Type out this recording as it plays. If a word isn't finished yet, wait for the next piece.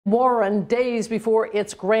Warren days before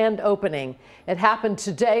its grand opening. It happened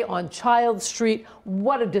today on Child Street.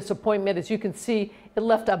 What a disappointment. As you can see, it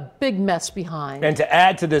left a big mess behind. And to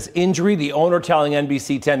add to this injury, the owner telling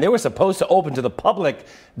NBC 10 they were supposed to open to the public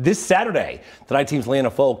this Saturday. The Night Team's Leanna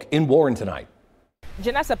Folk in Warren tonight.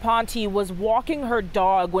 Janessa Ponte was walking her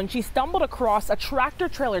dog when she stumbled across a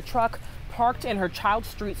tractor-trailer truck parked in her Child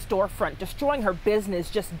Street storefront, destroying her business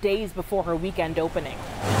just days before her weekend opening.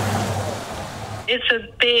 It's a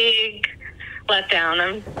big letdown.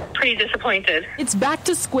 I'm pretty disappointed. It's back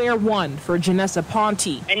to square one for Janessa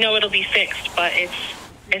Ponte. I know it'll be fixed, but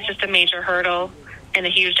it's just a major hurdle and a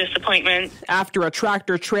huge disappointment. After a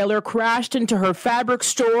tractor trailer crashed into her fabric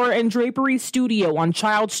store and drapery studio on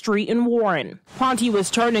Child Street in Warren. Ponte was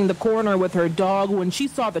turning the corner with her dog when she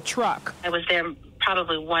saw the truck. I was there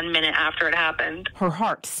probably 1 minute after it happened. Her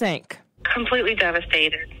heart sank. Completely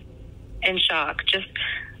devastated, in shock. Just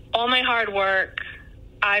all my hard work.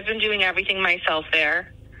 I've been doing everything myself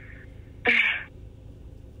there.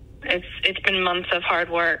 It's been months of hard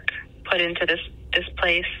work put into this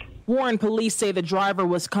place. Warren police say the driver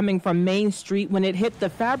was coming from Main Street when it hit the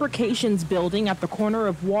fabrications building at the corner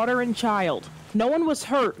of Water and Child. No one was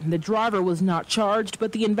hurt. The driver was not charged,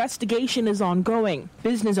 but the investigation is ongoing.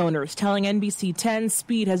 Business owners telling NBC 10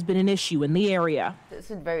 speed has been an issue in the area. This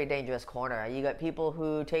is a very dangerous corner. You got people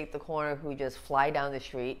who take the corner who just fly down the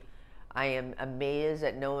street. I am amazed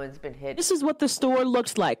that no one's been hit. This is what the store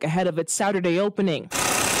looks like ahead of its Saturday opening.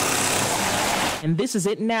 And this is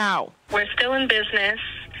it now. We're still in business.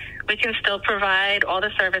 We can still provide all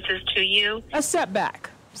the services to you. A setback,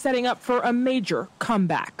 setting up for a major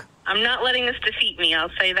comeback. I'm not letting this defeat me,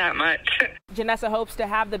 I'll say that much. Janessa hopes to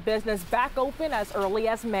have the business back open as early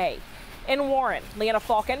as May. In Warren, Leanna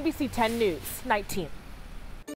Falk, NBC 10 News, Night Team.